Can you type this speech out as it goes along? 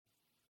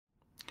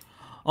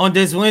On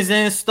this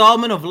Wednesday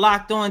installment of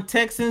Locked On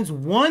Texans,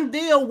 one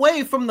day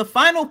away from the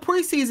final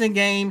preseason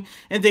game,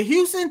 and the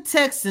Houston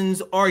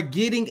Texans are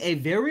getting a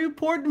very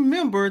important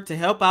member to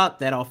help out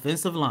that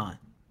offensive line.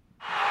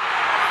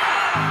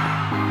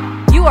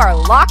 You are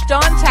Locked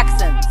On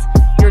Texans,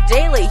 your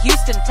daily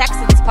Houston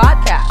Texans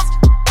podcast,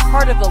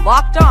 part of the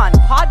Locked On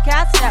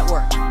Podcast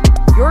Network,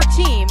 your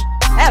team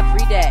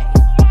every day.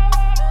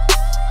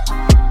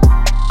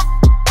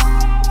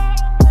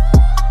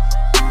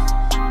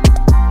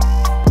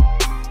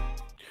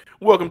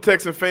 Welcome,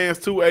 Texan fans,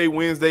 to a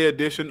Wednesday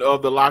edition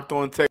of the Locked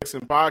On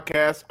Texan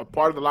podcast, a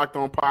part of the Locked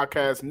On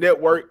Podcast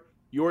Network,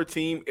 your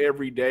team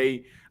every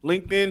day.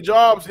 LinkedIn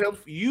Jobs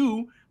helps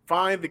you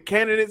find the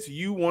candidates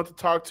you want to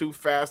talk to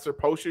faster.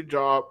 Post your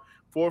job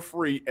for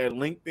free at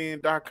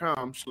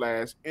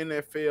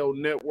linkedin.com/NFL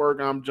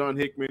Network. I'm John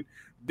Hickman.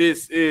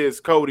 This is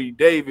Cody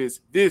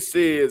Davis. This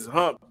is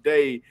Hump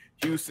Day,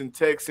 Houston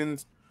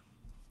Texans.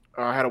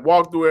 Had a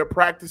walkthrough at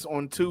practice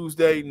on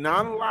Tuesday.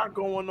 Not a lot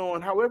going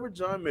on. However,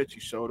 John Mechie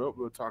showed up.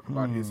 We'll talk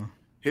about him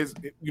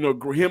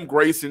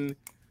gracing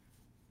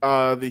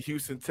the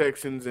Houston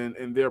Texans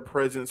and their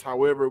presence.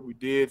 However, we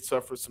did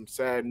suffer some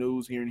sad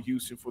news here in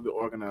Houston for the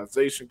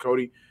organization.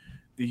 Cody,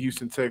 the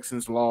Houston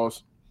Texans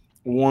lost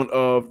one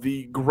of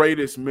the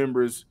greatest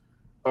members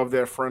of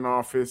their front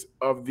office,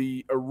 of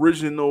the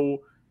original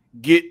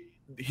Get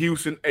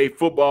Houston a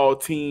Football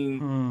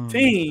team,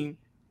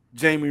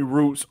 Jamie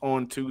Rootes,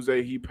 on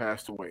Tuesday. He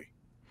passed away.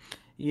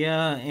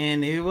 Yeah,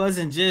 and it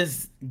wasn't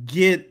just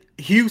Get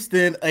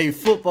Houston a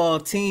Football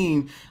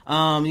team.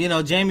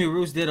 Jamie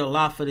Rootes did a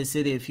lot for the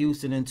city of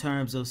Houston in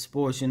terms of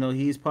sports.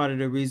 He's part of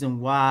the reason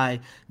why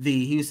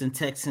the Houston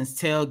Texans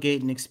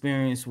tailgating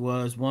experience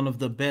was one of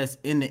the best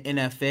in the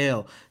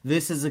NFL.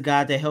 This is a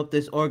guy that helped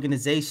this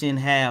organization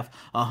have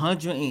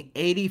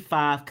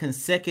 185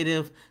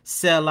 consecutive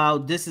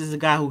sellout. This is a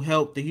guy who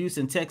helped the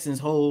Houston Texans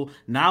hold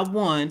not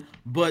one,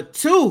 but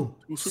two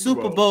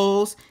Super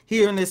Bowls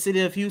here in the city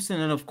of Houston.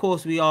 And of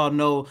course, we all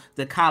know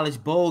the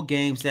college bowl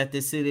games that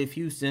the city of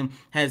Houston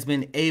has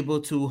been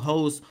able to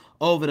host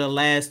over the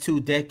last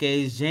 2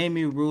 decades.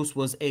 Jamie Rootes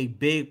was a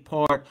big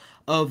part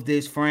of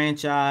this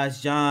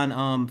franchise.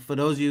 John, for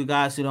those of you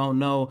guys who don't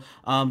know,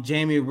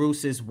 Jamie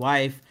Rootes'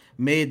 wife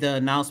made the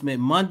announcement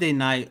Monday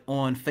night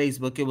on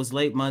Facebook. It was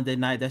late Monday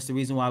night. That's the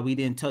reason why we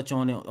didn't touch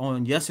on it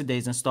on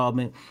yesterday's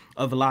installment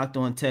of Locked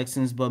On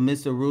Texans. But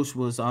Mr. Rootes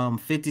was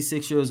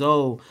 56 years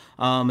old,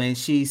 and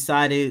she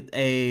cited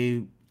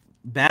a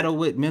battle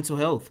with mental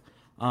health.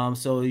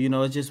 It's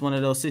just one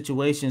of those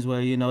situations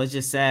where, it's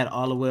just sad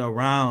all the way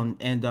around.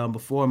 And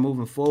before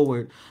moving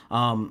forward,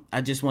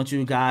 I just want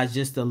you guys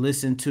just to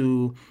listen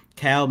to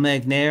Cal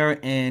McNair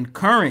and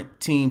current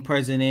team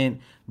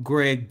president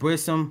Greg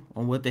Brissom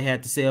on what they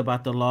had to say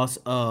about the loss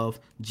of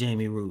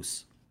Jamie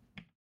Rootes.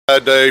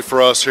 Bad day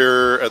for us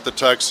here at the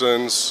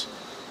Texans.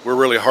 We're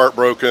really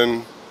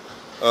heartbroken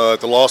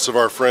at the loss of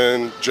our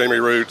friend Jamie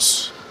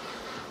Rootes,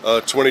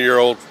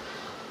 20-year-old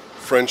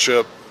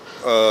friendship.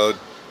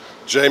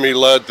 Jamie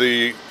led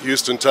the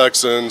Houston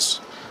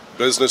Texans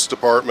business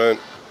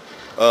department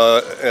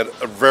at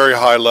a very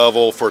high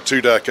level for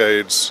 2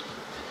 decades.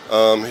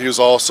 He was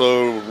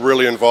also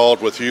really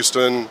involved with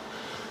Houston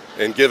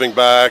and giving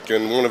back,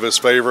 and one of his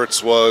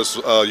favorites was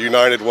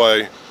United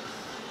Way.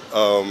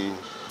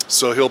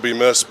 So he'll be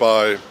missed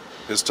by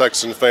his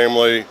Texan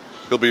family.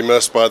 He'll be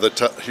missed by the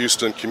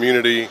Houston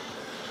community,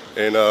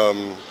 and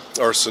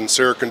our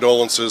sincere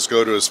condolences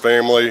go to his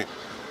family,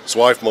 his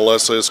wife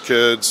Melissa, his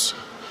kids,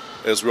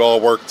 as we all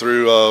work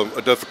through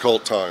a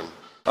difficult time.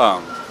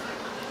 I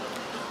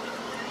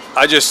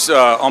just,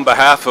 on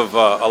behalf of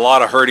a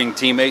lot of hurting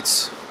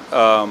teammates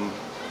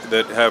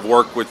that have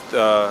worked with,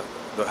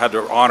 had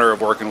the honor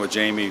of working with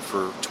Jamie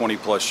for 20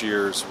 plus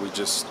years,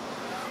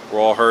 we're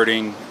all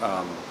hurting.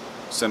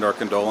 Send our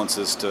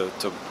condolences to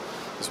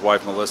his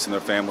wife Melissa and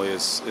their family,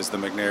 as the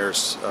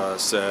McNairs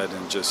said,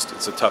 and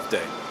it's a tough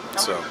day.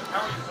 So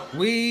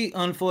we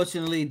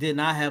unfortunately did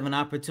not have an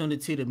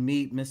opportunity to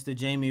meet Mr.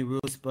 Jamie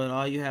Rootes, but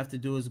all you have to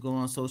do is go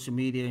on social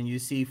media and you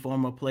see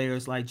former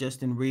players like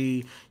Justin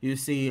Reed, you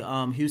see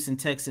Houston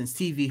Texans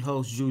TV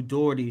host Drew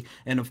Doherty,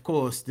 and of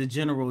course the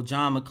General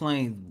John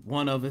McClain,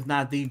 one of, if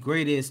not the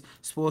greatest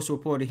sports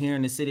reporter here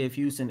in the city of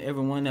Houston.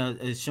 Everyone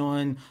is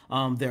showing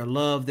their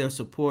love, their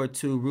support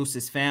to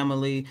Rootes'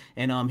 family,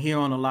 and here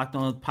on the Locked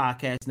On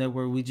Podcast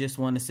Network, we just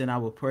want to send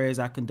our prayers,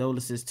 our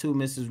condolences to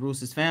Mrs.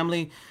 Rootes'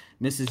 family.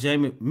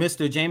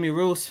 Mr. Jamie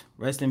Rootes,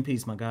 rest in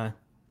peace, my guy.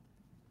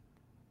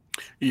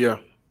 Yeah,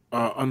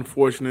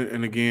 unfortunate.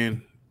 And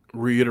again,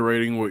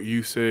 reiterating what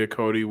you said,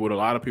 Cody, what a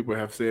lot of people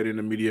have said in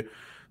the media,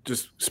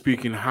 just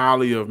speaking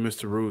highly of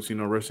Mr. Rootes,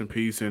 rest in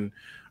peace, and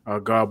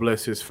God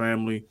bless his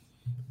family.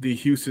 The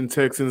Houston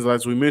Texans,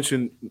 as we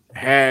mentioned,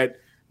 had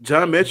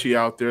John Mechie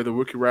out there, the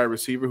rookie wide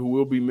receiver, who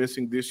will be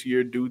missing this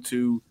year due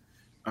to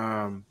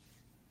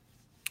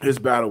his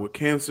battle with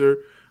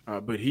cancer.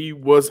 But he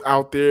was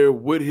out there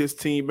with his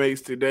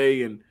teammates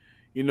today. And,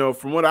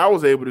 from what I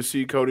was able to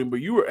see, Cody,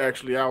 but you were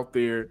actually out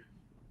there,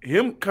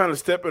 him kind of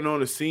stepping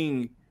on the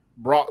scene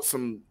brought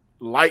some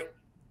light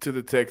to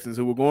the Texans,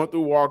 who were going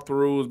through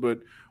walkthroughs, but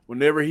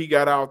whenever he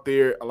got out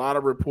there, a lot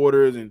of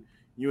reporters, and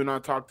you and I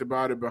talked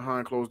about it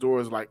behind closed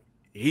doors, like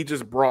he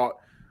just brought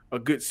a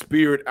good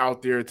spirit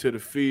out there to the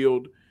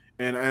field.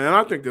 And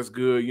I think that's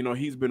good. You know,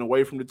 he's been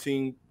away from the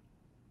team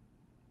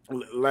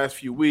last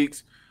few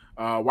weeks.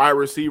 Wide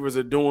receivers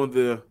are doing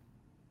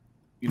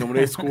when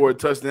they score a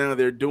touchdown,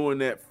 they're doing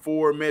that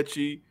for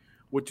Mechie,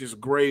 which is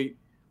great.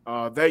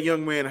 That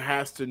young man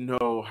has to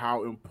know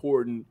how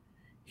important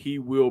he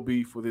will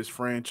be for this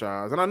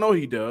franchise. And I know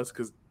he does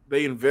because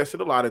they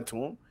invested a lot into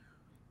him.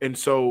 And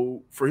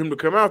so for him to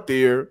come out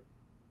there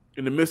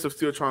in the midst of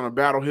still trying to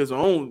battle his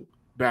own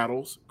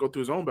battles, go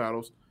through his own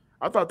battles,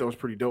 I thought that was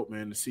pretty dope,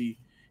 man, to see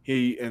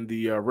he and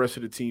the rest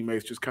of the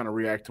teammates just kind of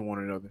react to one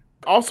another.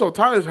 Also,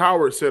 Tytus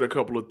Howard said a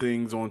couple of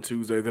things on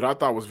Tuesday that I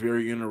thought was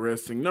very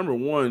interesting. Number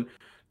one,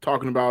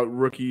 talking about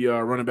rookie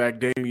running back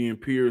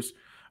Dameon Pierce,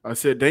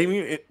 said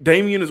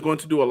Dameon is going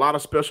to do a lot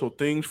of special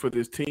things for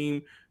this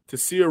team. To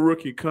see a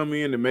rookie come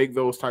in and make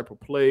those type of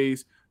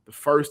plays the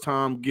first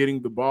time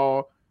getting the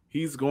ball,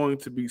 he's going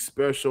to be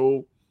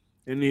special.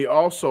 And he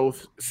also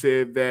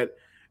said that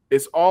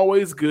it's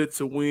always good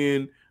to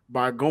win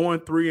by going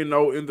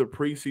 3-0 in the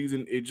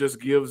preseason. It just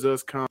gives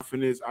us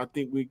confidence. I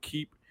think we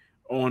keep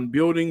on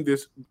building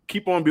this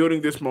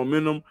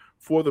momentum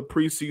for the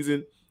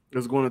preseason.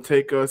 It's going to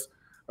take us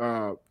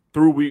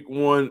through week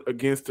 1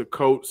 against the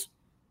Colts.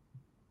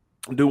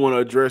 I do want to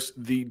address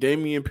the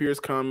Dameon Pierce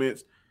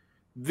comments.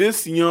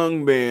 This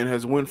young man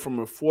has went from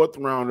a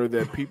 4th rounder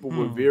that people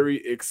were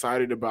very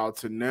excited about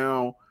to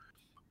now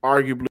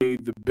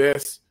arguably the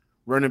best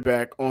running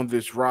back on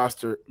this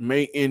roster,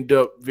 may end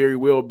up very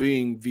well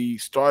being the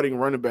starting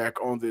running back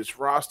on this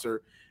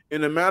roster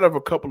in a matter of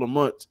a couple of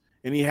months,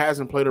 and he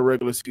hasn't played a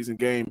regular season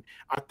game.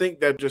 I think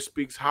that just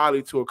speaks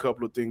highly to a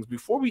couple of things.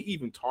 Before we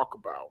even talk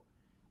about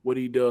what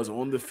he does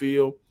on the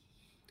field,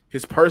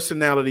 his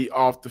personality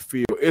off the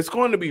field, it's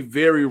going to be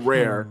very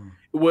rare.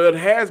 Well, it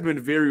has been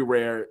very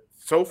rare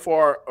so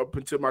far up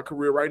until my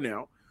career right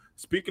now,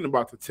 speaking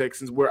about the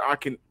Texans, where I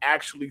can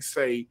actually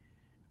say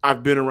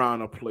I've been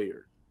around a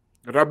player.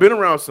 But I've been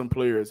around some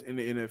players in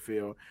the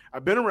NFL.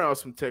 I've been around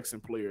some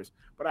Texan players,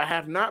 but I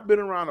have not been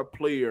around a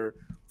player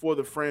for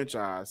the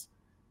franchise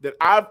that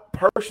I've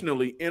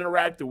personally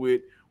interacted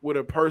with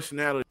a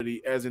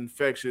personality as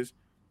infectious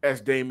as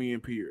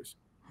Dameon Pierce,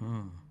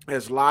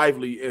 as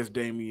lively as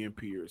Dameon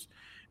Pierce,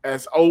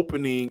 as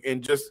opening,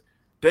 and just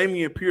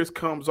Dameon Pierce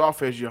comes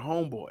off as your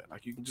homeboy.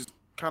 Like you can just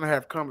kind of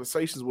have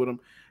conversations with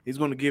him. He's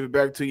going to give it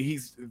back to you.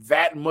 He's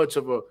that much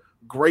of a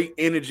great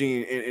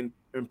energy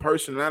and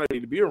personality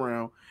to be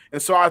around.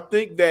 And so I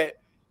think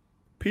that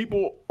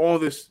people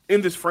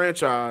in this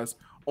franchise,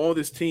 on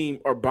this team,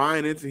 are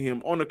buying into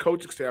him. On the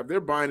coaching staff,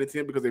 they're buying into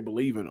him because they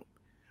believe in him,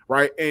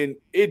 right? And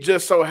it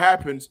just so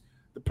happens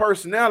the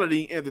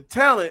personality and the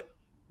talent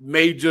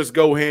may just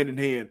go hand in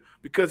hand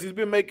because he's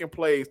been making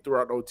plays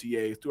throughout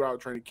OTAs, throughout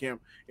training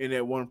camp, in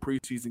that one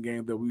preseason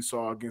game that we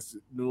saw against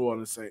the New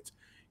Orleans Saints.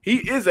 He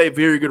is a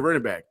very good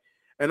running back.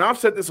 And I've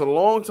said this a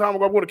long time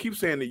ago. I want to keep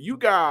saying that you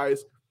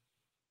guys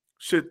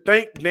should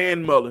thank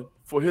Dan Mullen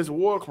for his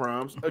war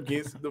crimes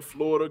against the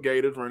Florida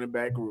Gators running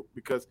back group.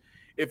 Because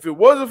if it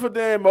wasn't for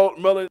Dan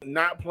Mullen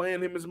not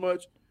playing him as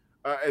much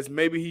as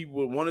maybe he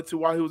would wanted to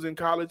while he was in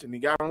college and he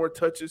got more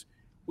touches,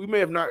 we may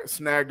have not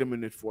snagged him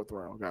in this 4th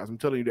round, guys. I'm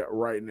telling you that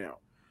right now.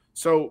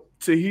 So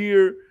to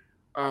hear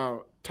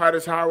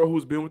Tytus Howard,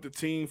 who's been with the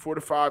team 4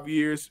 to 5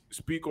 years,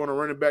 speak on a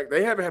running back,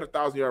 they haven't had a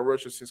 1,000-yard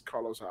rusher since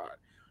Carlos Hyde.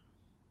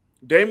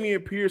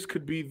 Dameon Pierce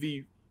could be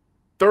the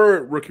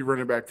 3rd rookie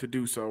running back to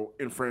do so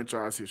in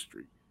franchise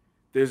history.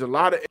 There's a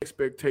lot of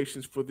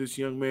expectations for this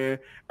young man,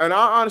 and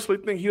I honestly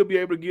think he'll be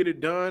able to get it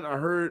done. I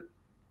heard,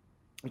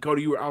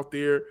 Cody, you were out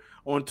there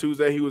on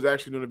Tuesday. He was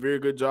actually doing a very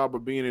good job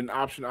of being an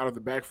option out of the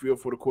backfield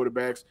for the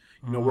quarterbacks,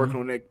 working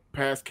on that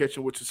pass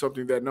catching, which is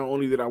something that not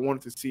only did I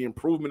wanted to see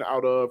improvement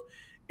out of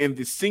in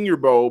the Senior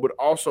Bowl, but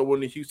also when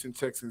the Houston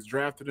Texans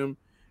drafted him,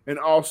 and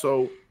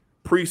also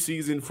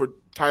preseason for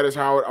Tytus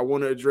Howard. I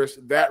want to address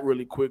that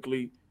really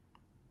quickly.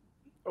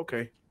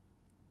 Okay.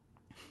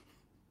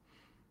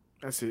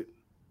 That's it.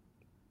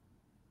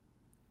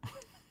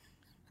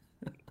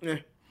 Yeah,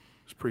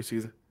 it's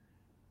preseason.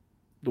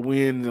 The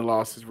wins and the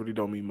losses really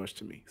don't mean much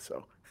to me.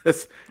 So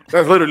that's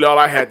literally all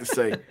I had to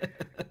say,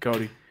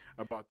 Cody.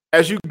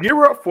 As you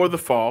gear up for the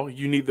fall,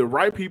 you need the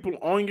right people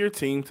on your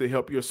team to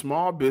help your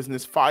small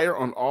business fire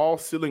on all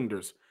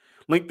cylinders.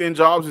 LinkedIn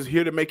Jobs is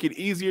here to make it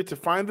easier to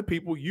find the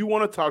people you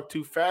want to talk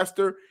to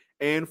faster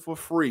and for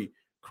free.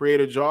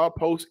 Create a job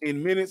post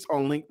in minutes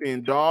on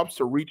LinkedIn Jobs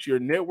to reach your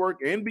network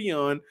and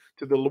beyond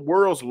to the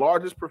world's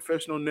largest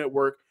professional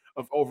network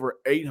of over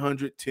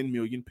 810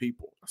 million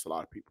people. That's a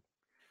lot of people.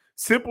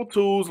 Simple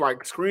tools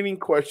like screening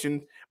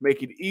questions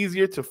make it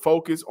easier to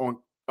focus on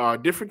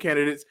different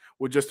candidates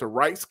with just the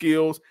right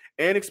skills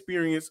and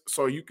experience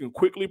so you can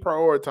quickly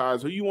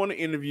prioritize who you want to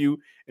interview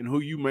and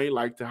who you may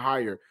like to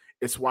hire.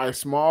 It's why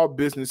small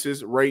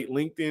businesses rate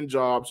LinkedIn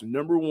Jobs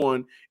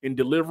 #1 in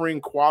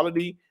delivering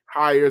quality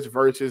hires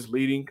versus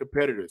leading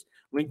competitors.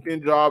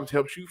 LinkedIn Jobs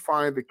helps you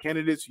find the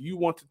candidates you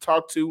want to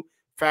talk to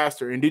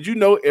faster. And did you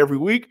know every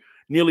week,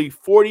 nearly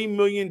 40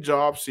 million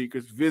job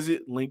seekers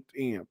visit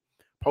LinkedIn?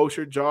 Post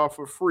your job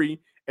for free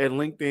at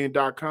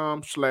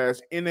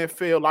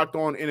linkedin.com/NFL, Locked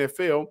On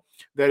NFL.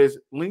 That is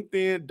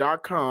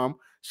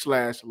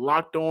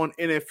linkedin.com/Locked On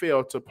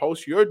NFL to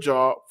post your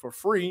job for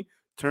free.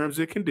 Terms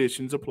and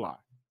conditions apply.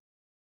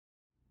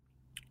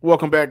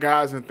 Welcome back,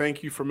 guys, and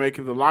thank you for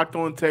making the Locked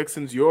On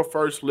Texans your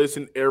first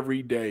listen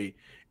every day.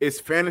 It's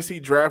Fantasy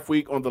Draft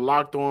Week on the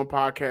Locked On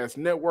Podcast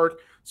Network,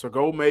 so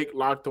go make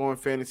Locked On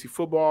Fantasy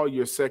Football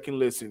your second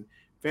listen.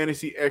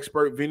 Fantasy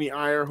expert Vinny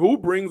Iyer, who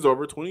brings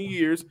over 20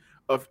 years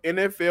of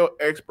NFL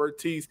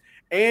expertise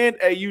and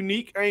a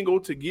unique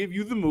angle to give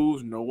you the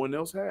moves no one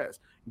else has.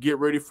 Get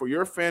ready for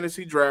your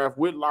fantasy draft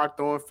with Locked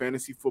On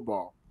Fantasy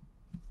Football.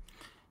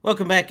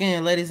 Welcome back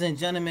in, ladies and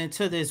gentlemen,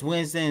 to this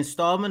Wednesday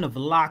installment of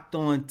Locked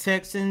On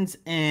Texans.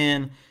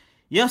 And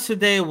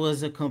yesterday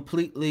was a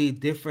completely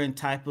different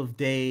type of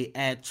day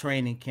at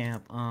training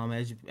camp.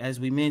 As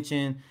we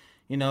mentioned,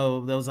 there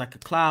was like a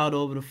cloud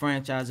over the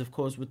franchise, of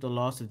course, with the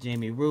loss of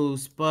Jamie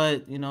Roos.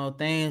 But,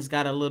 things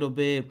got a little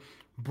bit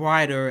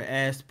brighter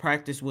as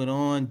practice went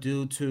on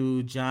due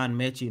to John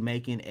Mechie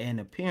making an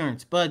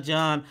appearance. But,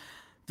 John,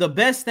 the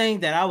best thing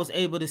that I was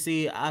able to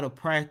see out of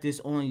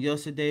practice on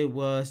yesterday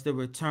was the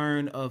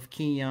return of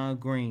Kenyon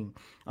Green.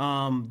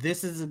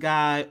 This is a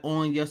guy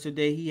on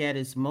yesterday. He had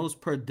his most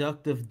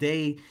productive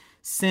day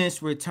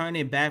since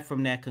returning back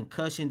from that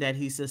concussion that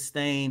he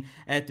sustained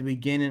at the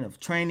beginning of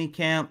training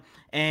camp.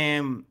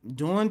 And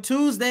during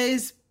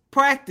Tuesday's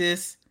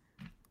practice,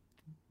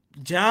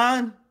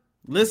 John,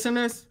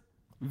 listeners,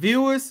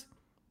 viewers,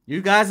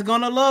 you guys are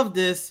going to love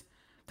this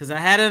because I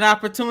had an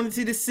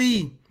opportunity to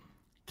see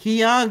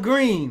Kenyon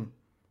Green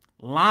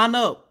line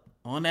up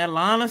on that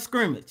line of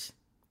scrimmage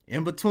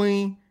in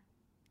between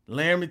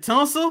Laremy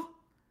Tunsil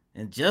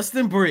and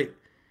Justin Britt.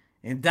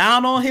 And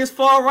down on his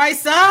far right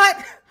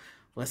side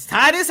was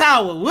Tytus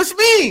Howard, which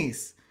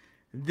means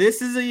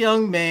this is a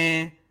young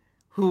man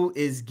who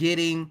is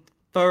getting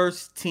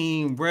first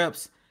team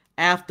reps.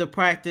 After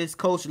practice,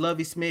 Coach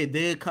Lovie Smith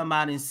did come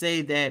out and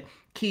say that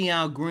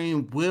Kenyon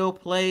Green will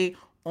play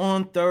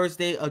on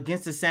Thursday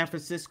against the San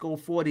Francisco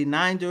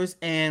 49ers.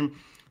 And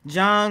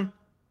John,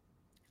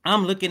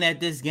 I'm looking at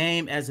this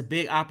game as a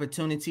big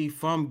opportunity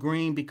from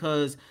Green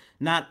because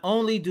not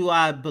only do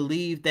I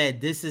believe that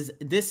this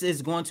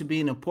is going to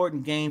be an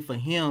important game for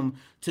him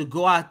to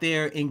go out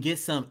there and get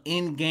some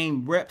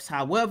in-game reps.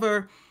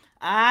 However,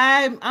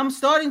 I'm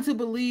starting to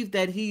believe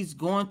that he's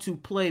going to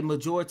play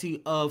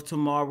majority of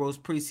tomorrow's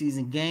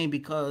preseason game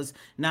because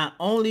not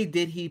only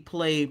did he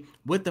play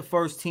with the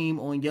first team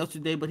on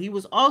yesterday, but he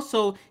was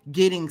also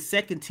getting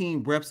second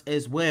team reps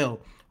as well.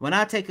 When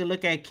I take a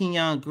look at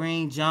Kenyon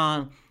Green,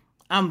 John,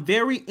 I'm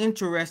very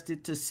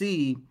interested to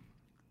see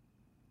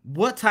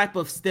what type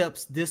of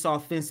steps this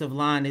offensive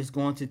line is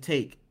going to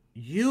take.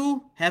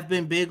 You have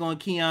been big on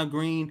Kenyon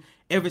Green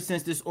ever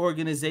since this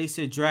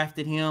organization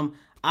drafted him.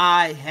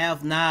 I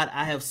have not.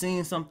 I have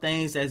seen some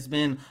things that's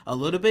been a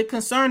little bit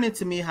concerning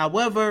to me.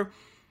 However,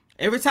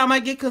 every time I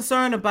get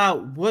concerned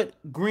about what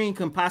Green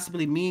can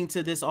possibly mean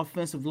to this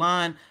offensive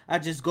line, I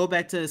just go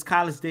back to his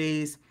college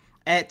days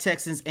at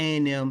Texas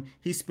A&M.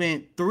 He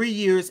spent 3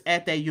 years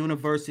at that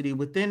university.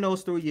 Within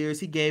those 3 years,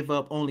 he gave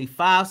up only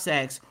 5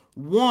 sacks,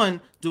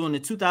 1 during the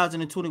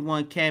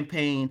 2021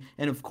 campaign.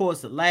 And of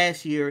course,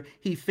 last year,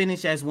 he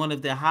finished as one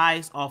of the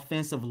highest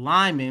offensive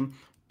linemen,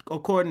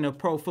 according to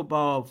Pro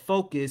Football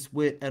Focus,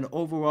 with an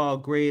overall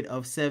grade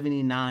of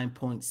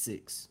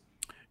 79.6.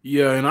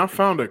 Yeah, and I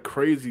found a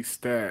crazy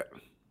stat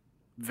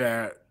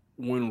that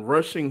when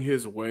rushing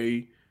his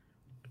way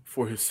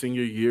for his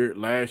senior year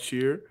last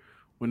year,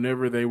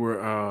 whenever they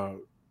were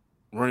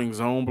running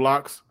zone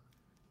blocks,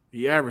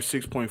 he averaged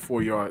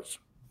 6.4 yards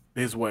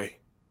his way.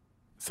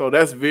 So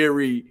that's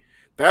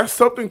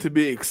something to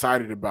be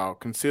excited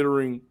about,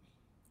 considering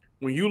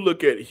when you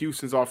look at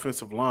Houston's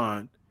offensive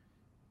line.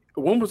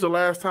 When was the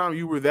last time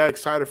you were that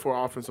excited for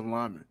an offensive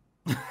lineman?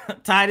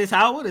 Tytus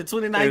Howard in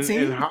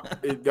 2019.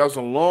 That was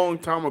a long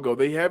time ago.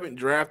 They haven't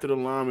drafted a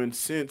lineman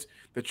since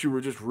that you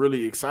were just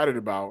really excited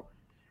about.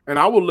 And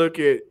I would look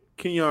at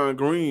Kenyon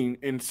Green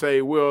and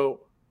say,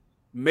 well,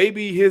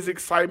 maybe his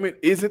excitement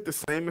isn't the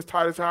same as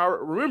Tytus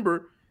Howard.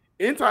 Remember,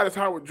 in Tytus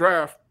Howard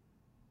draft,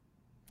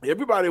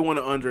 everybody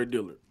wanted Andre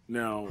Dillard.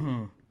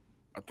 Now,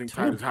 I think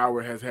Tytus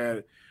Howard has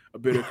had a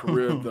better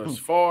career thus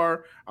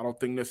far. I don't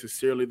think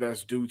necessarily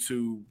that's due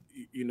to,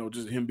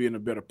 just him being a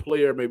better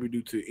player, maybe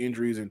due to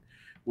injuries and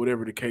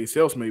whatever the case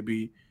else may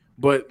be.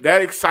 But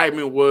that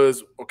excitement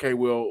was, okay,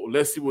 well,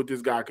 let's see what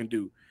this guy can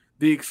do.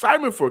 The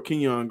excitement for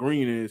Kenyon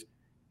Green is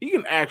he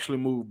can actually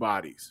move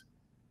bodies.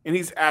 And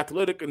he's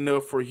athletic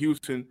enough for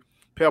Houston,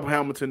 Pep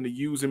Hamilton, to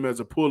use him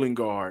as a pulling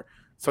guard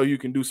so you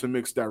can do some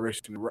mixed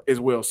direction as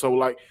well.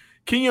 So,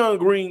 Kenyon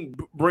Green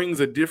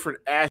brings a different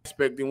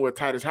aspect than what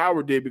Tytus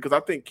Howard did, because I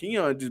think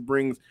Kenyon just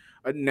brings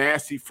a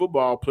nasty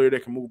football player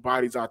that can move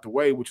bodies out the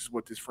way, which is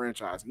what this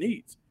franchise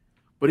needs.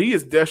 But he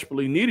is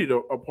desperately needed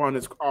upon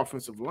his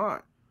offensive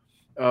line.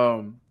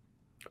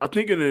 I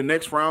think in the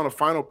next round of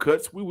final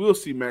cuts, we will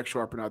see Max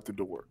Sharpen out the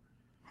door.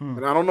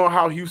 And I don't know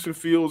how Houston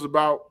feels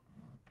about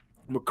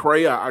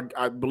McCray.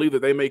 I believe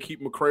that they may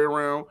keep McCray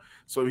around,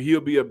 so he'll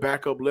be a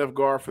backup left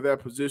guard for that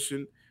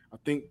position. I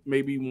think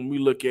maybe when we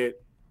look at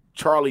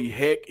Charlie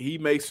Heck, he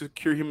may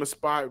secure him a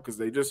spot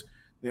because I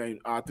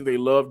think they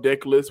love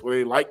Deculus, or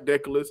they like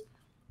Deculus.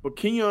 But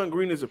Kenyon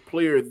Green is a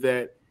player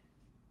that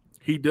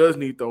he does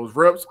need those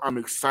reps. I'm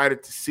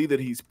excited to see that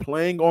he's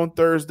playing on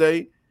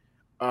Thursday,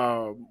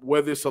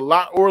 whether it's a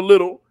lot or a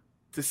little,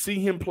 to see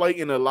him play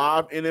in a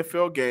live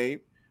NFL game.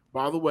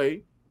 By the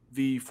way,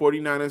 the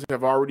 49ers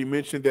have already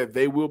mentioned that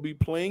they will be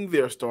playing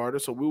their starter,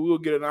 so we will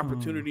get an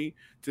opportunity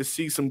to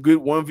see some good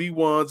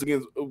 1v1s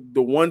against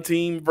the one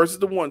team versus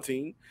the one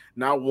team,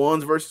 not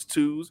ones versus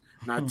twos,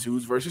 not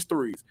twos versus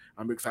threes.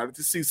 I'm excited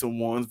to see some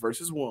ones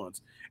versus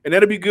ones, and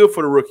that'll be good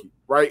for the rookie,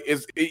 right?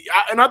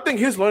 And I think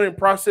his learning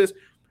process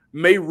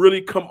may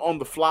really come on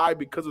the fly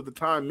because of the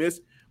time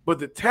missed, but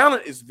the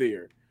talent is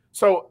there.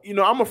 So,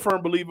 I'm a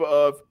firm believer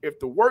of if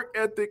the work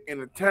ethic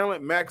and the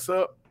talent matches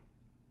up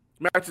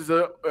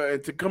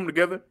to come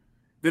together,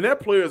 then that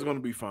player is going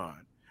to be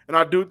fine. And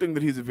I do think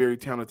that he's a very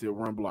talented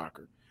run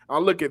blocker. I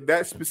look at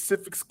that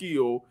specific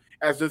skill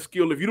as the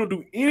skill. If you don't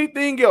do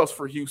anything else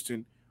for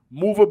Houston,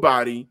 move a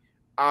body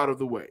out of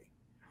the way.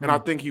 And I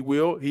think he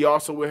will. He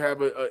also will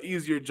have an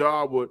easier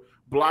job with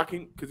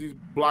blocking because he's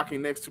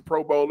blocking next to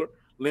Pro Bowler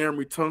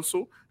Laremy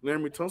Tunsil.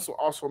 Laremy Tunsil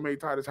also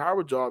made Titus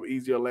Howard's job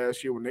easier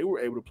last year when they were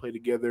able to play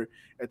together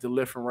at the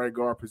left and right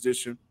guard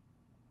position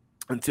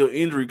until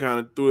injury kind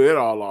of threw it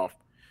all off.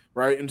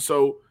 Right, and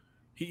so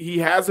he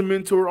has a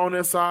mentor on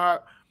that side.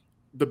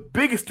 The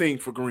biggest thing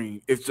for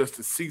Green is just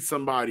to see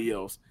somebody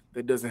else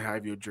that doesn't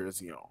have your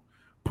jersey on.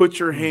 Put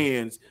your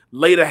hands,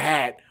 lay the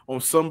hat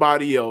on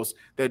somebody else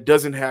that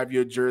doesn't have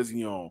your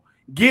jersey on.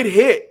 Get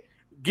hit,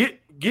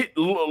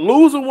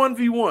 lose a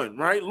 1v1,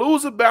 right?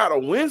 Lose a battle,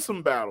 win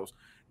some battles.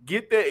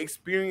 Get that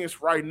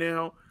experience right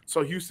now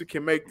so Houston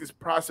can make this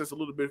process a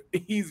little bit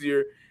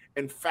easier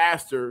and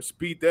faster,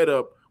 speed that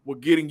up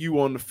with getting you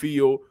on the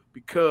field.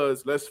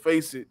 Because let's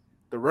face it,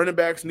 the running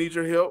backs need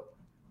your help.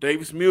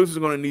 Davis Mills is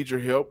going to need your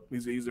help.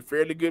 He's a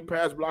fairly good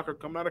pass blocker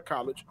coming out of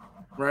college,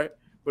 right?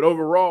 But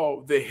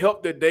overall, the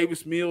help that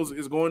Davis Mills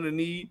is going to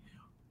need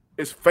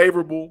is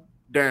favorable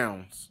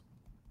downs,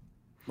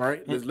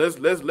 right?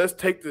 Let's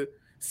take the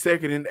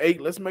 2nd and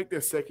 8. Let's make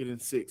that 2nd and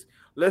 6.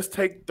 Let's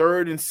take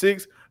 3rd and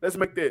 6. Let's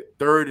make that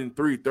 3rd and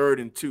 3, 3rd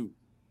and 2.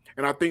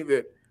 And I think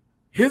that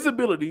his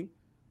ability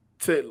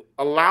to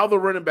allow the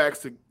running backs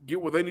to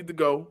get where they need to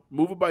go,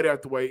 move a body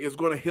out the way, is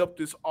going to help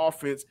this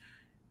offense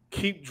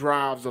keep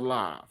drives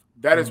alive.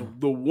 That is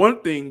the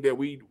one thing that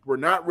we were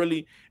not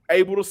really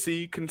able to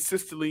see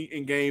consistently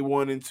in game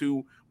 1 and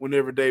 2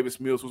 whenever Davis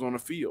Mills was on the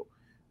field.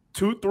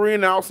 2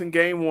 3-and-outs in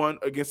game 1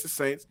 against the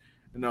Saints,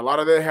 and a lot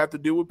of that had to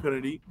do with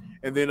penalty.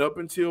 And then up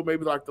until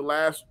maybe like the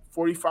last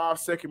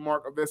 45-second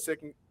mark of that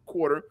second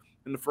quarter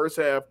in the first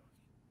half,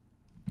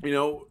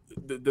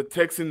 the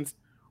Texans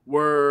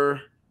were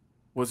 –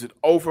 was it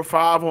 0 for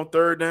 5 on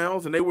 3rd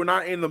downs? And they were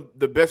not in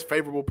the best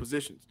favorable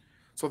positions.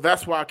 So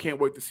that's why I can't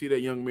wait to see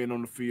that young man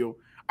on the field.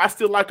 I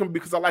still like him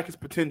because I like his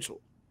potential,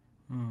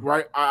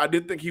 right? I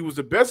didn't think he was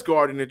the best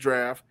guard in the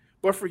draft.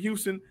 But for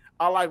Houston,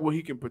 I like what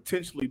he can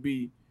potentially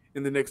be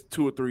in the next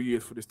 2 or 3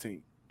 years for this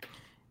team.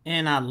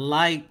 And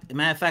matter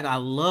of fact, I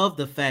love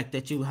the fact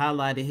that you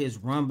highlighted his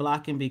run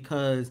blocking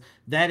because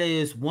that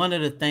is one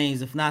of the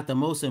things, if not the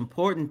most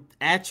important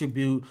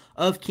attribute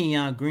of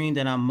Kenyon Green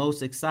that I'm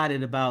most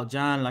excited about,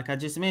 John. Like I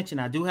just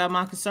mentioned, I do have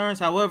my concerns.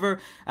 However,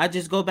 I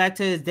just go back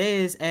to his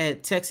days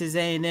at Texas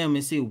A&M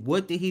and see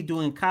what did he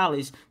do in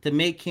college to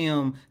make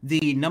him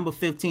the number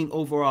 15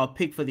 overall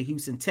pick for the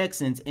Houston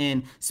Texans.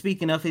 And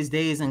speaking of his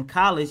days in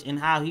college and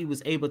how he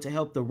was able to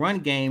help the run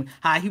game,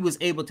 how he was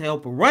able to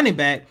help a running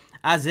back,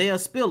 Isaiah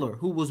Spiller,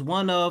 who was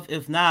one of,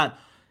 if not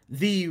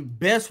the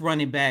best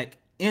running back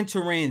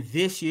entering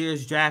this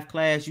year's draft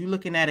class. You're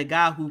looking at a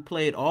guy who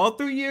played all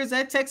 3 years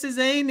at Texas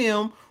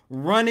A&M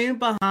running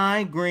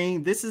behind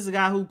Green. This is a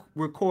guy who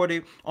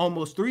recorded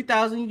almost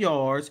 3,000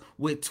 yards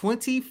with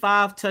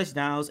 25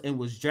 touchdowns and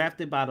was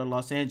drafted by the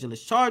Los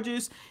Angeles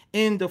Chargers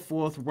in the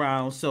 4th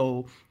round.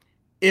 So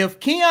if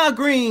Kenyon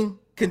Green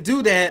can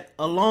do that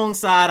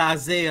alongside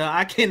Isaiah,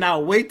 I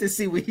cannot wait to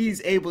see what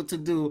he's able to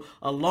do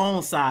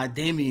alongside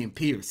Dameon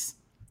Pierce.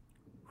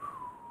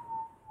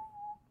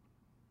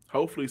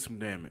 Hopefully some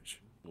damage.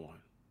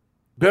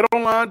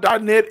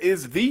 BetOnline.net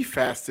is the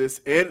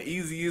fastest and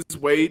easiest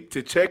way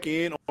to check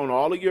in on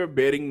all of your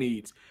betting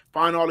needs.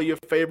 Find all of your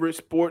favorite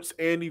sports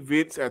and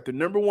events at the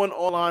 #1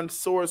 online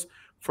source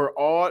for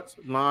odds,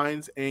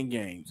 lines, and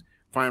games.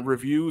 Find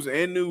reviews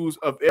and news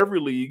of every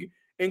league,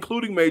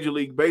 including Major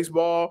League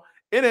Baseball,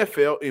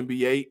 NFL,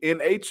 NBA,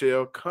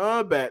 NHL,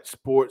 combat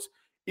sports,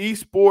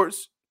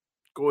 esports.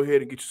 Go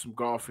ahead and get you some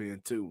golf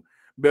in too.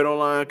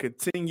 BetOnline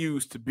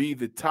continues to be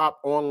the top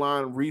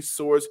online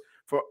resource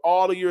for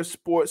all of your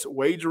sports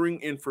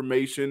wagering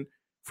information,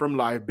 from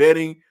live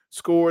betting,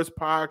 scores,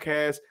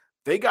 podcasts.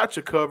 They got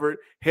you covered.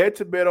 Head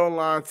to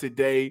BetOnline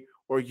today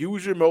or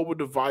use your mobile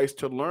device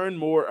to learn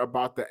more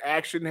about the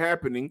action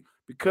happening,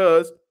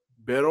 because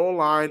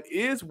BetOnline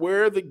is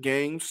where the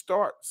game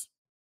starts.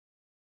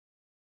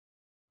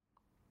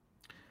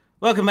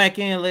 Welcome back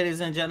in,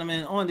 ladies and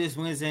gentlemen, on this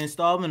Wednesday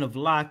installment of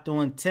Locked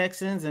On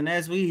Texans. And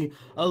as we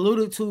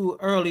alluded to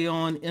early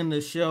on in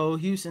the show,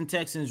 Houston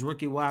Texans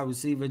rookie wide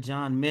receiver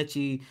John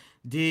Metchie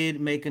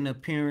did make an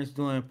appearance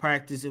during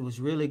practice. It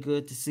was really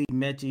good to see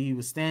Metchie. He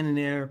was standing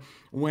there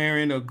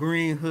wearing a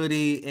green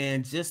hoodie,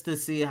 and just to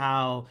see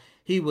how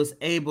he was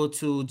able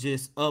to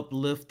just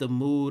uplift the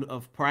mood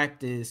of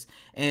practice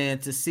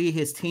and to see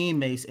his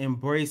teammates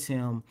embrace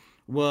him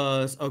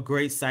was a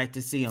great sight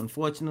to see.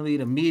 Unfortunately,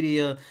 the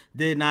media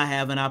did not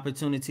have an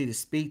opportunity to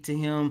speak to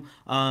him.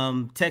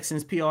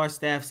 Texans PR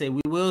staff say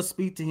we will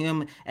speak to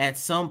him at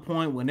some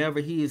point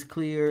whenever he is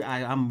clear.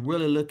 I'm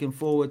really looking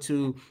forward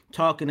to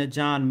talking to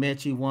John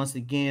Metchie once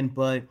again,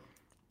 but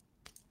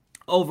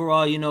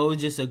overall, it was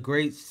just a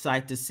great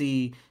sight to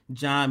see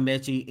John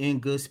Metchie in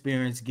good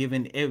spirits,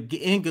 given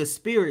everything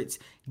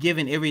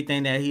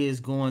that he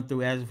is going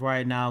through as of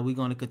right now. We're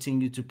going to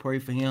continue to pray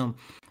for him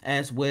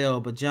as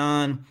well. But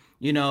John,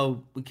 we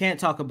can't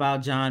talk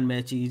about John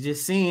Metchie.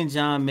 Just seeing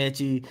John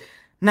Metchie,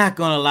 not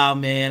going to lie,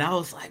 man. I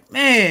was like,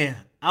 man,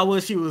 I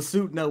wish he was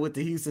suiting up with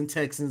the Houston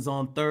Texans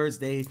on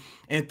Thursday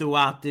and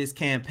throughout this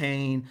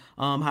campaign.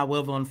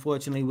 However,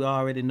 unfortunately, we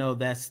already know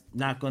that's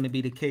not going to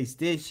be the case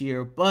this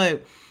year.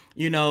 But,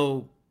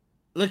 looking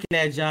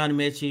at John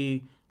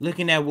Metchie,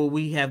 looking at what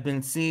we have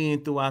been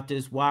seeing throughout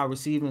this wide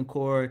receiving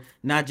core,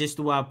 not just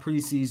throughout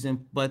preseason,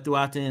 but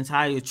throughout the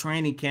entire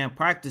training camp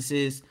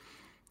practices,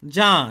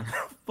 John,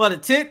 for the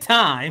 10th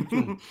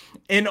time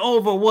in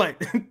over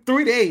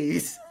 3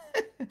 days,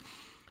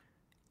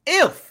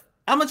 I'm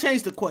going to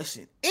change the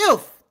question.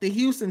 If the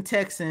Houston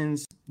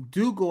Texans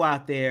do go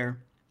out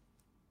there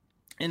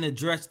and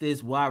address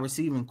this wide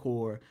receiving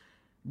core,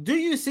 do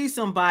you see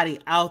somebody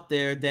out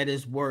there that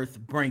is worth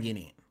bringing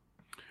in?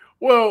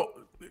 Well,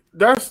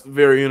 that's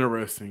very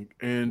interesting.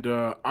 And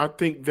I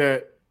think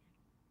that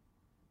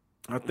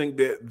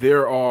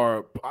there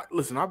are –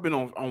 listen, I've been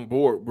on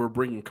board. We're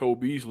bringing Cole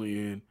Beasley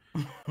in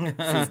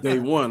since day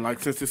one,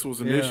 since this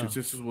was an issue,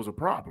 since this was a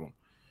problem.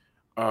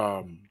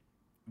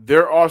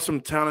 There are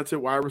some talented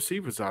wide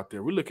receivers out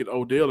there. We look at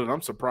Odell, and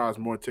I'm surprised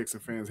more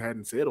Texan fans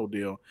hadn't said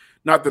Odell.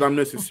 Not that I'm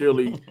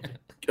necessarily,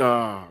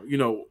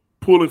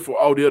 pulling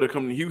for Odell to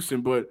come to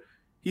Houston, but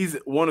he's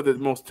one of the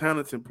most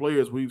talented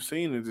players we've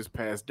seen in this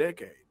past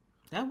decade.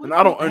 And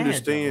I don't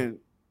understand.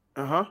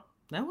 That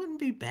wouldn't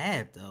be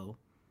bad, though.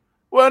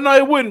 Well, no,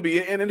 it wouldn't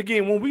be. And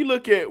again, when we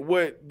look at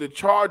what the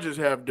Chargers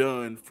have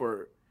done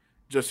for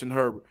Justin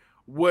Herbert,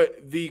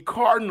 what the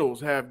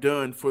Cardinals have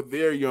done for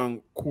their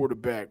young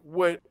quarterback,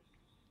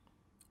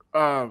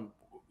 the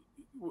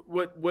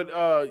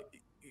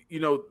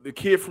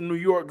kid from New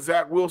York,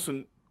 Zach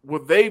Wilson,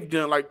 what they've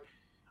done,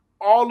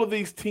 all of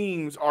these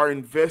teams are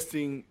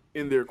investing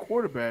in their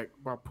quarterback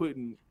by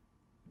putting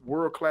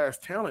world-class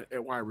talent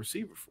at wide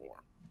receiver for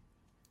him.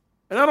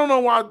 And I don't know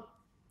why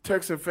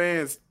Texan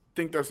fans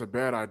think that's a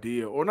bad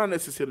idea, or not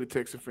necessarily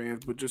Texan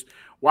fans, but just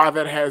why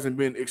that hasn't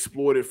been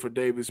exploited for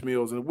Davis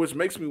Mills, and which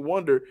makes me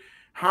wonder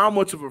how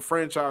much of a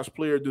franchise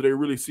player do they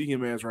really see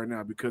him as right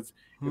now? Because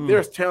if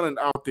there's talent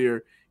out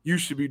there, you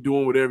should be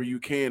doing whatever you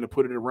can to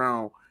put it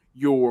around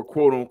your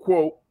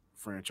quote-unquote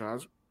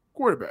franchise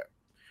quarterback.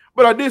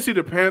 But I did see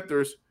the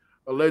Panthers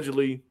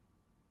allegedly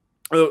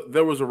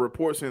there was a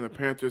report saying the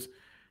Panthers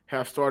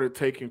have started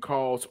taking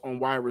calls on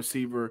wide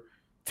receiver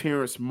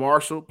Terrence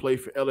Marshall,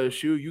 played for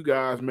LSU. You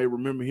guys may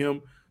remember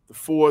him, the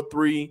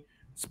 4'3",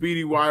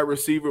 speedy wide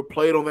receiver,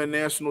 played on that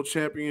national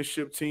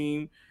championship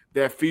team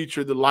that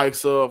featured the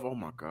likes of, oh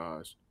my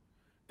gosh,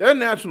 that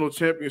national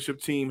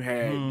championship team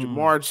had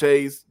Jamar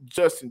Chase,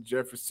 Justin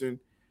Jefferson,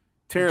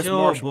 Terrence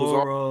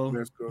Marshall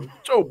was on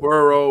Joe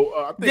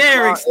Burrow,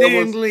 Derek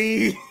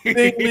Stingley,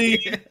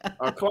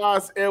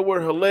 Clyde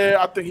Edwards-Helaire.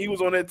 I think he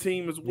was on that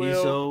team as well. He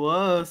sure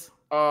was.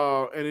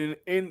 And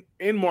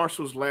in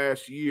Marshall's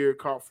last year,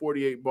 caught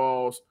 48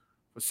 balls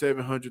for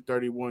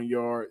 731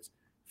 yards,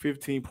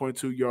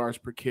 15.2 yards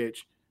per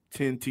catch,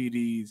 10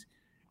 TDs.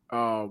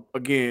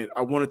 Again,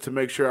 I wanted to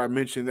make sure I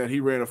mentioned that he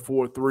ran a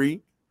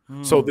 4.3.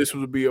 So this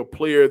would be a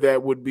player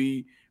that would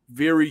be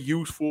very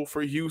useful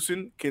for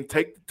Houston, can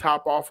take the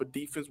top off of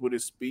defense with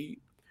his speed.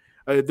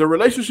 The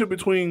relationship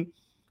between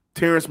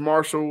Terrence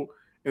Marshall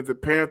and the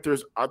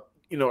Panthers, I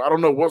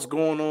don't know what's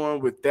going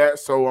on with that.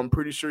 So I'm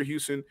pretty sure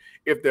Houston,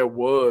 if there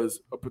was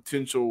a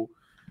potential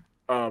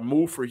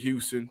move for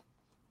Houston,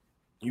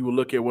 you would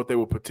look at what they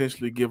would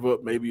potentially give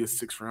up, maybe a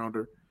 6th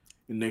rounder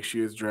in next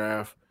year's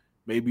draft,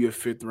 maybe a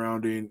 5th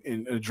rounder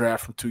in a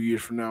draft from 2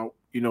 years from now.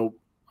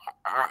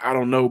 I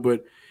don't know,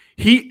 but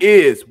he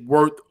is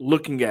worth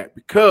looking at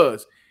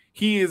because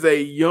he is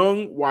a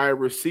young wide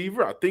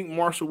receiver. I think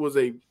Marshall was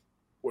a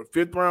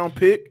 5th round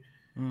pick,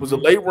 was a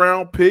late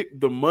round pick.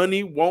 The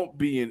money won't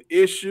be an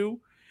issue.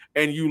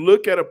 And you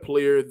look at a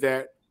player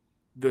that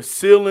the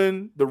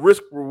ceiling, the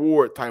risk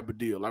reward type of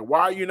deal. Like,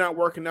 why are you not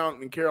working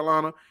out in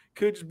Carolina?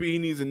 Could just be he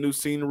needs a new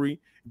scenery,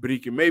 but he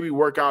can maybe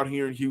work out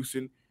here in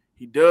Houston.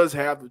 He does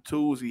have the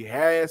tools. He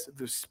has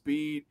the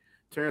speed.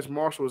 Terrence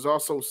Marshall is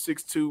also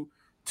 6'2",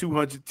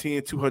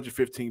 210,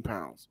 215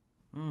 pounds.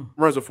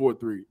 Runs a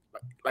 4.3.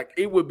 Like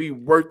it would be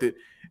worth it.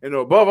 And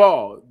above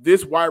all,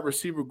 this wide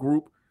receiver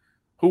group,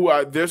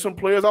 there's some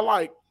players I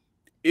like,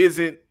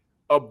 isn't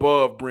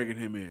above bringing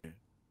him in,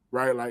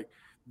 right? Like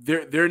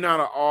they're not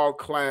an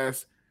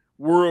all-class,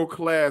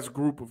 world-class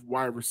group of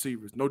wide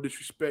receivers. No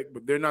disrespect,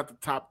 but they're not the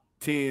top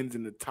 10s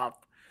and the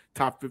top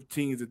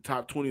 15s and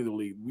top 20 of the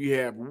league. We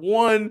have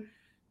one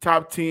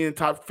top 10,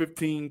 top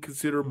 15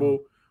 considerable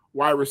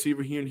wide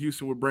receiver here in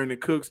Houston with Brandon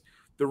Cooks.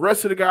 The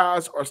rest of the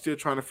guys are still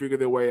trying to figure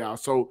their way out.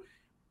 So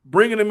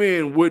bringing them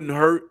in wouldn't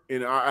hurt,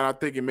 and I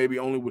think it maybe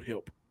only would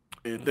help.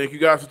 And thank you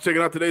guys for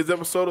checking out today's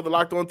episode of the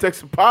Locked On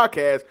Texans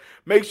podcast.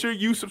 Make sure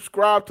you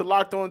subscribe to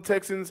Locked On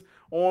Texans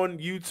on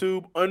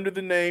YouTube under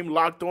the name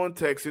Locked On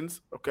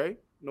Texans. Okay,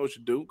 you know what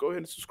you do. Go ahead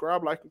and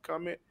subscribe, like, and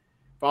comment.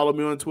 Follow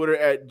me on Twitter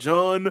at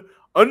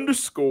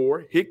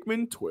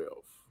John_Hickman12.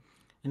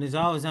 And as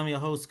always, I'm your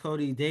host,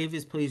 Cody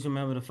Davis. Please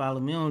remember to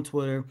follow me on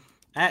Twitter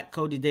at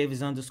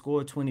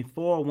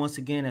CodyDavis_24. Once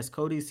again, that's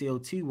Cody,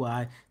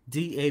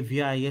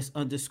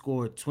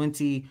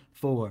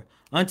 COTYDAVIS_24.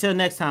 Until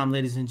next time,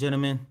 ladies and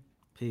gentlemen,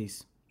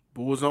 peace.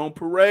 Bulls on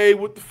parade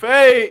with the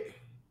fade.